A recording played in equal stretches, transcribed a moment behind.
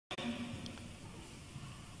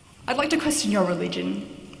I'd like to question your religion,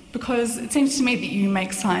 because it seems to me that you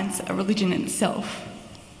make science a religion in itself.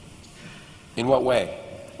 In what way?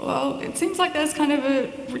 Well, it seems like there's kind of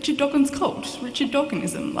a Richard Dawkins cult, Richard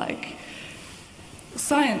Dawkinism, like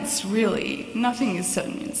science, really, nothing is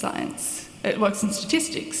certain in science. It works in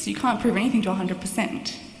statistics. You can't prove anything to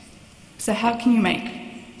 100%. So how can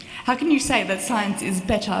you say that science is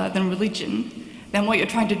better than religion, then what you're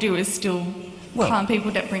trying to do is still harm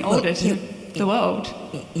people that bring order to the world?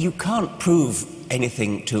 You can't prove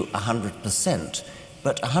anything to 100%,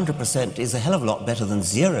 but 100% is a hell of a lot better than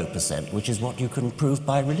 0%, which is what you can prove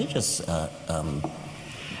by religious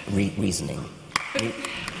reasoning.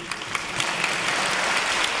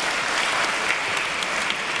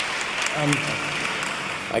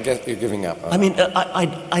 I guess you're giving up. I mean,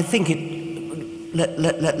 I think it...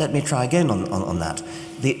 Let me try again on that.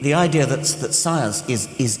 The idea that science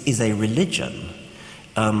is a religion,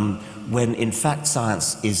 when in fact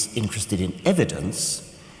science is interested in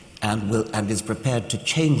evidence and is prepared to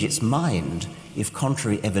change its mind if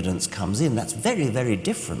contrary evidence comes in, that's very, very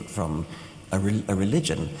different from a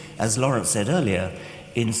religion. As Lawrence said earlier,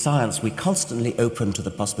 in science we constantly open to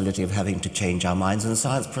the possibility of having to change our minds, and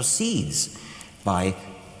science proceeds by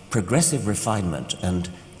progressive refinement and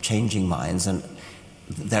changing minds, and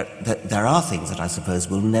there are things that I suppose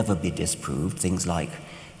will never be disproved, things like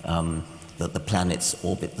that the planets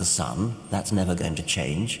orbit the sun. That's never going to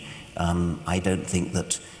change. I don't think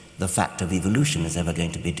that the fact of evolution is ever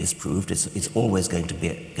going to be disproved. It's always going to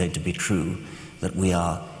be true that we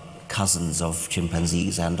are cousins of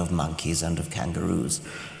chimpanzees and of monkeys and of kangaroos.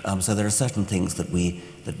 So there are certain things that we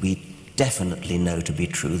definitely know to be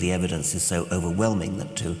true. The evidence is so overwhelming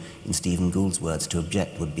that in Stephen Gould's words, to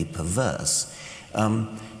object would be perverse.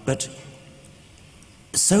 But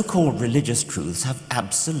so-called religious truths have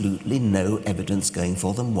absolutely no evidence going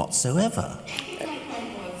for them whatsoever. My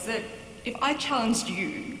point was that if I challenged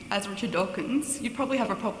you as Richard Dawkins, you'd probably have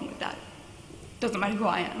a problem with that. Doesn't matter who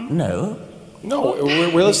I am. No. No,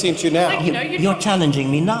 we're listening to you now. Like, you're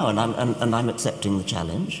challenging me now, and I'm accepting the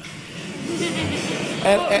challenge.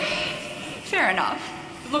 Fair enough.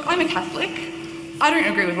 Look, I'm a Catholic. I don't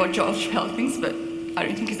agree with what George Pell thinks, but I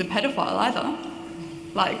don't think he's a pedophile either.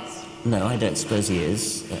 Like... No, I don't suppose he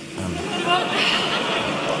is. Well,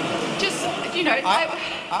 just, you know...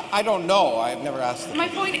 I don't know. I've never asked them. My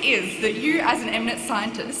point is that you, as an eminent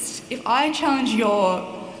scientist, if I challenge your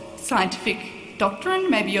scientific doctrine,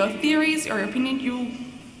 maybe your theories or your opinion,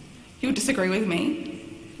 you'll disagree with me.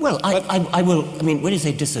 Well, I will, I mean, when you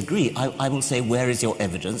say disagree, I will say, where is your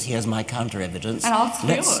evidence? Here's my counter-evidence. And I'll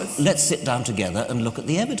say yours. Let's sit down together and look at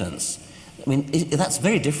the evidence. I mean, that's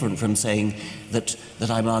very different from saying that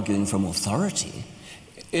I'm arguing from authority.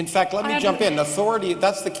 In fact, let me jump in. Authority,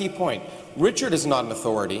 that's the key point. Richard is not an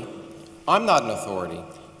authority. I'm not an authority.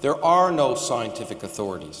 There are no scientific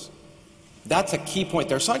authorities. That's a key point.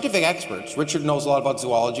 There are scientific experts. Richard knows a lot about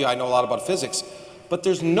zoology. I know a lot about physics. But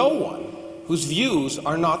there's no one whose views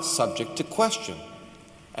are not subject to question.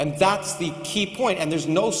 And that's the key point. And there's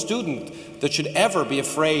no student that should ever be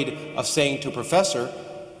afraid of saying to a professor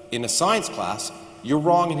in a science class, you're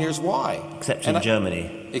wrong and here's why. Except in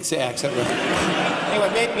Germany. Except anyway,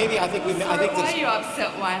 maybe I think why are you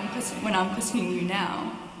upset when I'm questioning you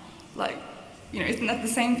now? Like, you know, isn't that the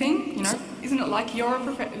same thing? You know, isn't it like you're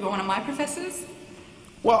one of my professors?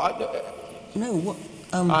 Well, no, what...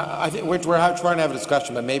 I think we're trying to have a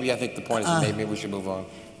discussion, but maybe I think the point is that maybe we should move on.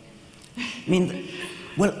 I mean,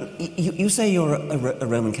 well, you say you're a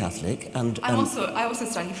Roman Catholic, and... I also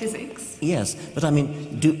study physics. Yes, but I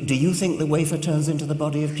mean, do you think the wafer turns into the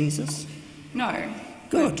body of Jesus? No.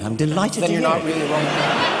 Good, I'm delighted to hear. Then you're not really a Roman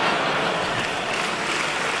Catholic.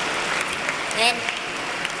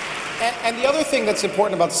 And the other thing that's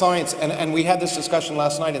important about science, and we had this discussion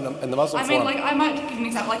last night in the Muslim forum. Like, I might give an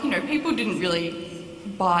example. Like, you know, people didn't really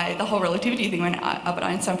buy the whole relativity thing when Albert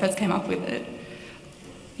Einstein first came up with it.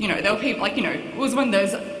 You know, there were people, like, you know, it was when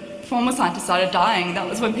those former scientists started dying, that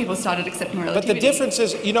was when people started accepting relativity. But the difference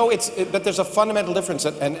is, you know, but there's a fundamental difference,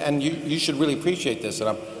 and you should really appreciate this, and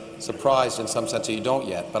I'm surprised in some sense that you don't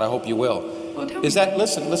yet, but I hope you will. Well, tell me. Is that,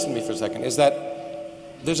 listen to me for a second, is that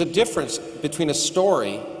there's a difference between a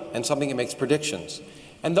story and something that makes predictions.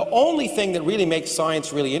 And the only thing that really makes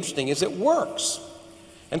science really interesting is it works.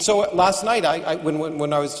 And so last night,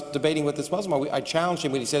 when I was debating with this Muslim, I challenged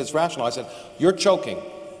him when he said it's rational. I said, you're choking.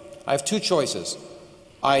 I have two choices.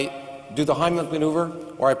 I do the Heimlich maneuver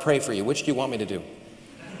or I pray for you. Which do you want me to do?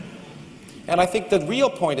 And I think the real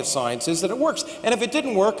point of science is that it works. And if it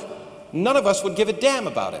didn't work, none of us would give a damn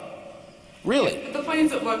about it. Really. Yeah, the point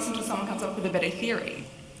is it works until someone comes up with a better theory.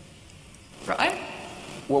 Right?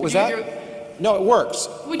 What was that? No, it works.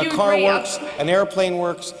 Would A you car agree? works, an airplane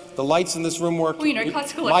works, the lights in this room work, Well, you know,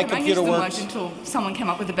 classical my computer electromagnetism works. worked until someone came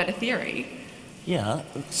up with a better theory. Yeah.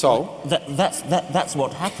 So? That's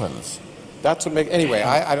what happens. That's what makes... Anyway,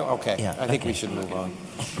 I don't... Okay. Yeah, I think we should move on.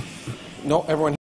 No, everyone...